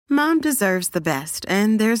Mom deserves the best,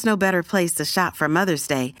 and there's no better place to shop for Mother's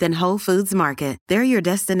Day than Whole Foods Market. They're your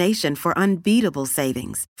destination for unbeatable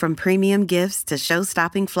savings, from premium gifts to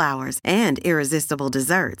show-stopping flowers and irresistible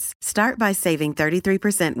desserts. Start by saving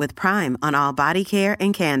 33% with Prime on all body care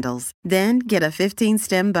and candles. Then get a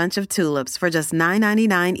 15-stem bunch of tulips for just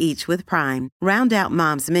 $9.99 each with Prime. Round out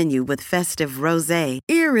Mom's menu with festive rosé,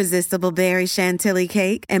 irresistible berry chantilly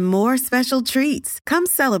cake, and more special treats. Come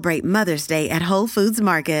celebrate Mother's Day at Whole Foods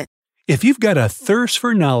Market. If you've got a thirst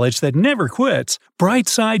for knowledge that never quits,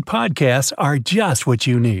 Brightside Podcasts are just what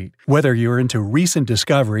you need. Whether you're into recent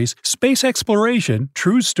discoveries, space exploration,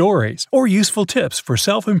 true stories, or useful tips for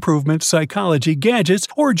self-improvement, psychology, gadgets,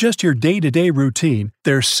 or just your day-to-day routine,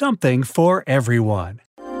 there's something for everyone.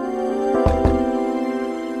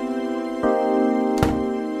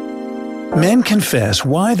 Men confess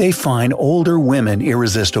why they find older women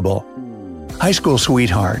irresistible. High school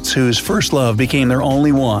sweethearts whose first love became their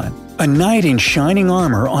only one. A knight in shining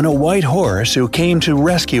armor on a white horse who came to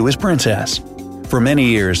rescue his princess. For many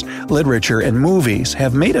years, literature and movies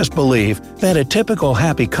have made us believe that a typical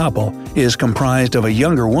happy couple is comprised of a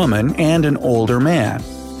younger woman and an older man.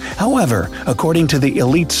 However, according to the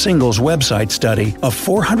Elite Singles website study of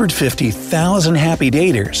 450,000 happy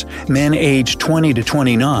daters, men aged 20 to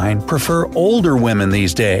 29 prefer older women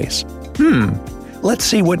these days. Let's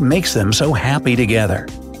see what makes them so happy together.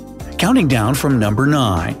 Counting down from number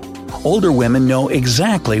 9. Older women know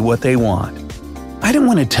exactly what they want. I don't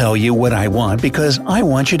want to tell you what I want because I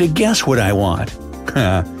want you to guess what I want.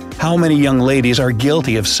 How many young ladies are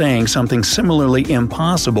guilty of saying something similarly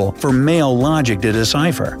impossible for male logic to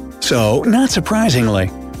decipher? So, not surprisingly,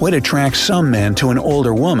 what attracts some men to an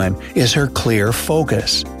older woman is her clear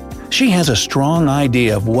focus. She has a strong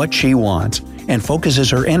idea of what she wants and focuses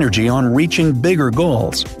her energy on reaching bigger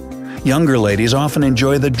goals. Younger ladies often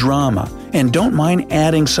enjoy the drama and don't mind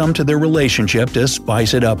adding some to their relationship to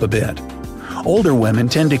spice it up a bit. Older women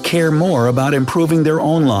tend to care more about improving their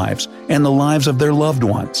own lives and the lives of their loved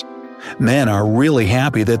ones. Men are really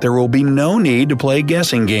happy that there will be no need to play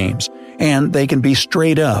guessing games, and they can be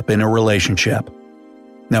straight up in a relationship.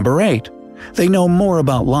 Number 8. They know more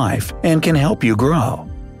about life and can help you grow.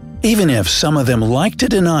 Even if some of them like to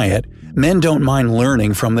deny it, men don't mind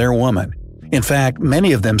learning from their woman. In fact,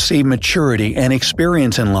 many of them see maturity and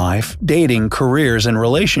experience in life, dating, careers, and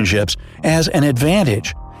relationships as an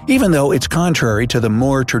advantage, even though it's contrary to the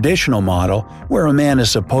more traditional model where a man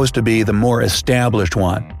is supposed to be the more established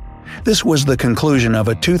one. This was the conclusion of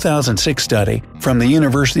a 2006 study from the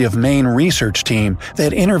University of Maine research team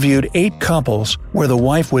that interviewed 8 couples where the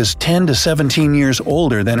wife was 10 to 17 years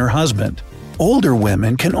older than her husband. Older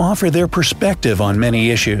women can offer their perspective on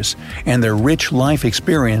many issues, and their rich life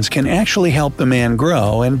experience can actually help the man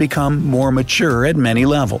grow and become more mature at many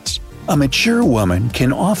levels. A mature woman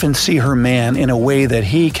can often see her man in a way that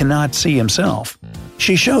he cannot see himself.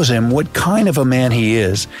 She shows him what kind of a man he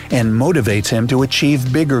is and motivates him to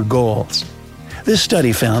achieve bigger goals. This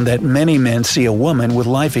study found that many men see a woman with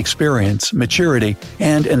life experience, maturity,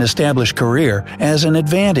 and an established career as an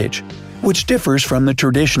advantage, which differs from the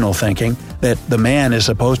traditional thinking that the man is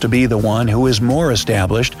supposed to be the one who is more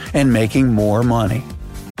established and making more money.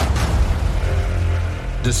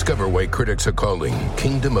 Discover why critics are calling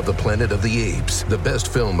Kingdom of the Planet of the Apes the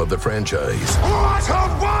best film of the franchise. What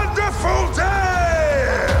a wonderful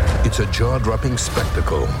day! It's a jaw-dropping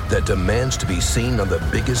spectacle that demands to be seen on the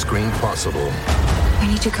biggest screen possible. We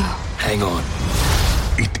need to go. Hang on.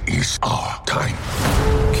 It is our time.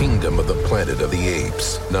 Kingdom of the Planet of the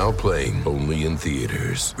Apes. Now playing only in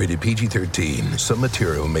theaters. Rated PG-13. Some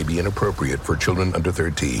material may be inappropriate for children under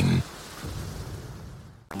 13.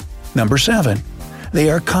 Number 7.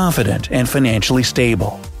 They are confident and financially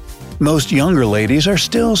stable. Most younger ladies are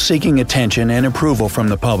still seeking attention and approval from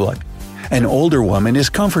the public. An older woman is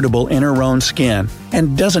comfortable in her own skin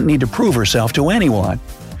and doesn't need to prove herself to anyone.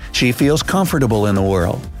 She feels comfortable in the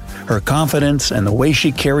world. Her confidence and the way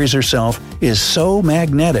she carries herself is so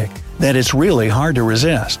magnetic that it's really hard to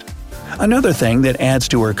resist. Another thing that adds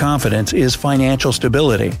to her confidence is financial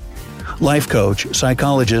stability. Life coach,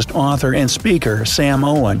 psychologist, author, and speaker Sam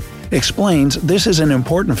Owen explains this is an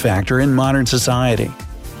important factor in modern society.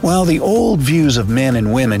 While the old views of men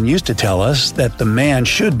and women used to tell us that the man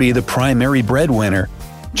should be the primary breadwinner,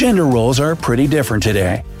 gender roles are pretty different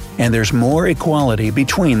today, and there's more equality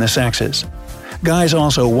between the sexes. Guys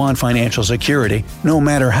also want financial security, no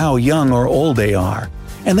matter how young or old they are,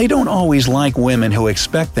 and they don't always like women who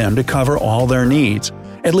expect them to cover all their needs,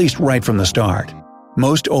 at least right from the start.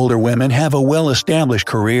 Most older women have a well-established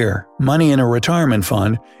career, money in a retirement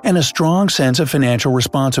fund, and a strong sense of financial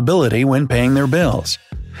responsibility when paying their bills.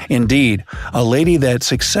 Indeed, a lady that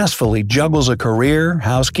successfully juggles a career,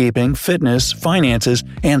 housekeeping, fitness, finances,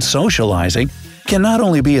 and socializing can not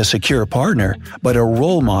only be a secure partner, but a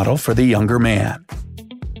role model for the younger man.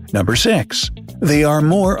 Number 6. They are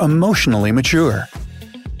more emotionally mature.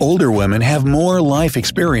 Older women have more life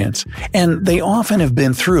experience, and they often have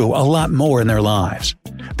been through a lot more in their lives.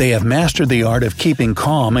 They have mastered the art of keeping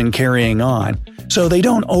calm and carrying on, so they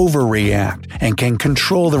don't overreact and can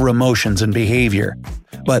control their emotions and behavior.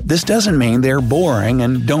 But this doesn't mean they're boring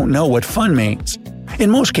and don't know what fun means. In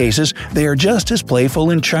most cases, they are just as playful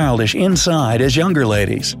and childish inside as younger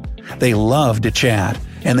ladies. They love to chat,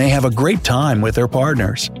 and they have a great time with their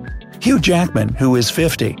partners. Hugh Jackman, who is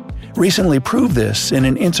 50, recently proved this in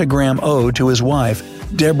an Instagram ode to his wife,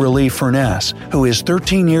 Deborah Lee Furness, who is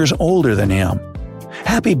 13 years older than him.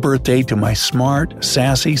 "Happy birthday to my smart,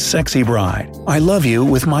 sassy, sexy bride. I love you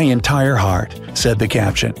with my entire heart," said the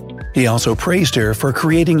caption. He also praised her for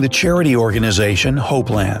creating the charity organization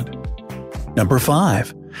Hopeland. Number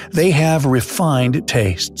 5. They have refined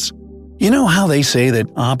tastes. You know how they say that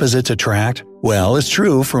opposites attract? Well, it's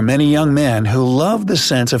true for many young men who love the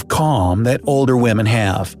sense of calm that older women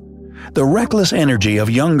have. The reckless energy of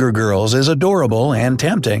younger girls is adorable and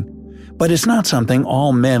tempting, but it's not something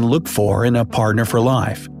all men look for in a partner for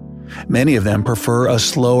life. Many of them prefer a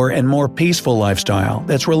slower and more peaceful lifestyle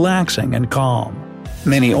that's relaxing and calm.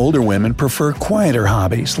 Many older women prefer quieter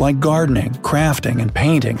hobbies like gardening, crafting, and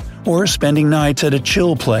painting, or spending nights at a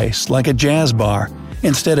chill place like a jazz bar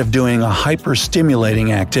instead of doing a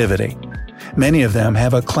hyper-stimulating activity. Many of them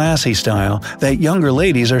have a classy style that younger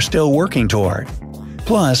ladies are still working toward.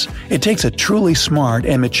 Plus, it takes a truly smart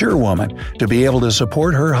and mature woman to be able to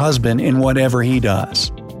support her husband in whatever he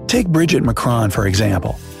does. Take Brigitte Macron, for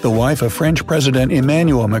example. The wife of French President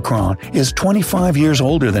Emmanuel Macron is 25 years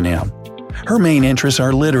older than him. Her main interests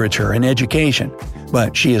are literature and education,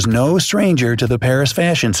 but she is no stranger to the Paris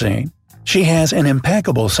fashion scene. She has an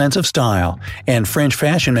impeccable sense of style, and French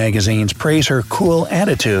fashion magazines praise her cool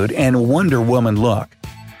attitude and Wonder Woman look.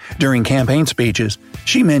 During campaign speeches,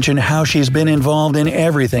 she mentioned how she's been involved in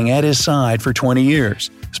everything at his side for 20 years,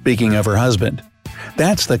 speaking of her husband.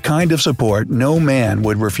 That's the kind of support no man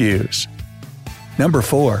would refuse. Number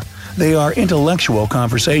 4. They are intellectual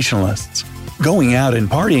conversationalists. Going out and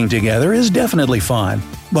partying together is definitely fun,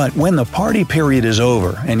 but when the party period is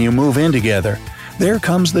over and you move in together, there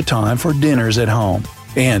comes the time for dinners at home.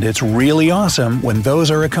 And it's really awesome when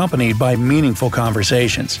those are accompanied by meaningful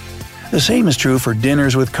conversations. The same is true for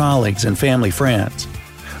dinners with colleagues and family friends.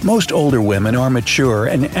 Most older women are mature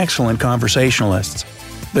and excellent conversationalists.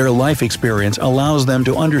 Their life experience allows them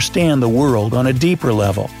to understand the world on a deeper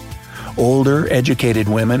level. Older, educated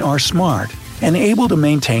women are smart and able to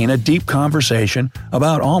maintain a deep conversation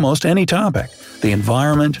about almost any topic: the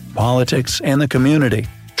environment, politics, and the community,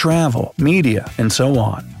 travel, media, and so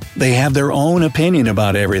on. They have their own opinion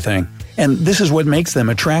about everything, and this is what makes them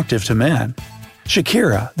attractive to men.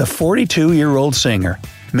 Shakira, the 42-year-old singer,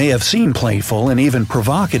 may have seemed playful and even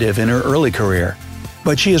provocative in her early career,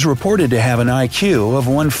 but she is reported to have an IQ of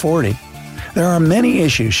 140. There are many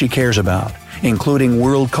issues she cares about, including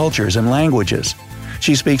world cultures and languages.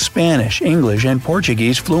 She speaks Spanish, English, and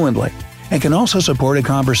Portuguese fluently, and can also support a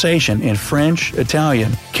conversation in French,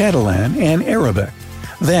 Italian, Catalan, and Arabic.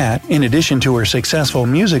 That, in addition to her successful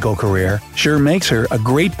musical career, sure makes her a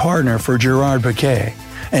great partner for Gerard Piqué,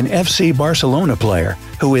 an FC Barcelona player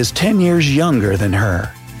who is 10 years younger than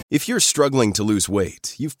her. If you're struggling to lose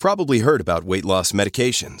weight, you've probably heard about weight loss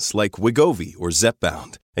medications like Wegovy or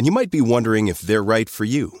Zepbound, and you might be wondering if they're right for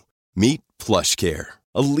you. Meet PlushCare,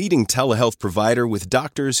 a leading telehealth provider with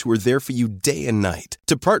doctors who are there for you day and night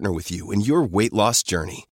to partner with you in your weight loss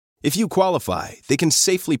journey. If you qualify, they can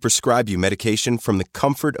safely prescribe you medication from the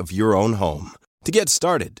comfort of your own home. To get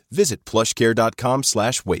started, visit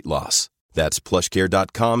plushcare.com/weightloss. That's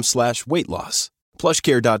plushcare.com/weightloss.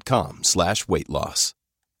 plushcare.com/weightloss.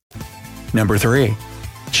 Number 3.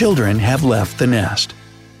 Children have left the nest.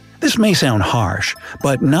 This may sound harsh,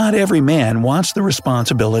 but not every man wants the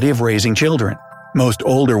responsibility of raising children. Most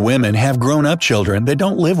older women have grown-up children that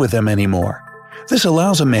don't live with them anymore. This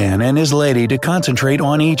allows a man and his lady to concentrate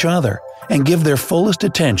on each other and give their fullest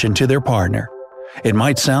attention to their partner. It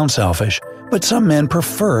might sound selfish, but some men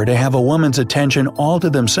prefer to have a woman's attention all to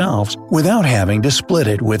themselves without having to split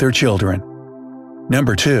it with their children.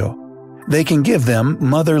 Number 2. They can give them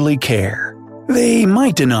motherly care. They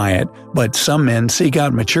might deny it, but some men seek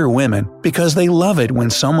out mature women because they love it when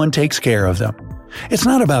someone takes care of them. It's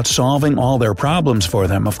not about solving all their problems for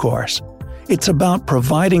them, of course. It's about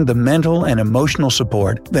providing the mental and emotional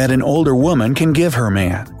support that an older woman can give her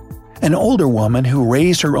man. An older woman who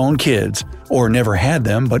raised her own kids, or never had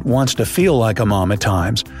them but wants to feel like a mom at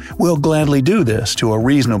times, will gladly do this to a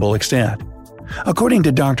reasonable extent. According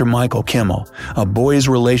to Dr. Michael Kimmel, a boy's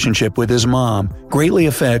relationship with his mom greatly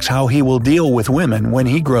affects how he will deal with women when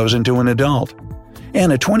he grows into an adult.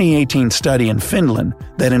 And a 2018 study in Finland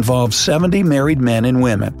that involved 70 married men and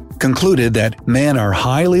women concluded that men are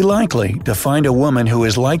highly likely to find a woman who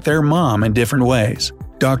is like their mom in different ways.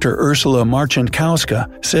 Dr. Ursula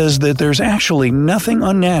Marcinkowska says that there's actually nothing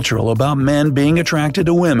unnatural about men being attracted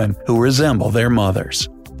to women who resemble their mothers.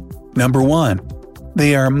 Number 1.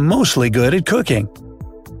 They are mostly good at cooking.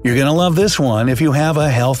 You're gonna love this one if you have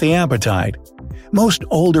a healthy appetite. Most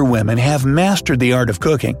older women have mastered the art of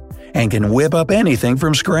cooking and can whip up anything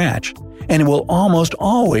from scratch, and it will almost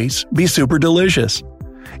always be super delicious.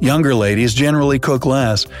 Younger ladies generally cook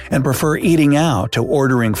less and prefer eating out to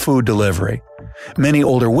ordering food delivery. Many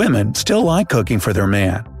older women still like cooking for their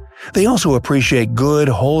man. They also appreciate good,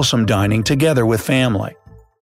 wholesome dining together with family.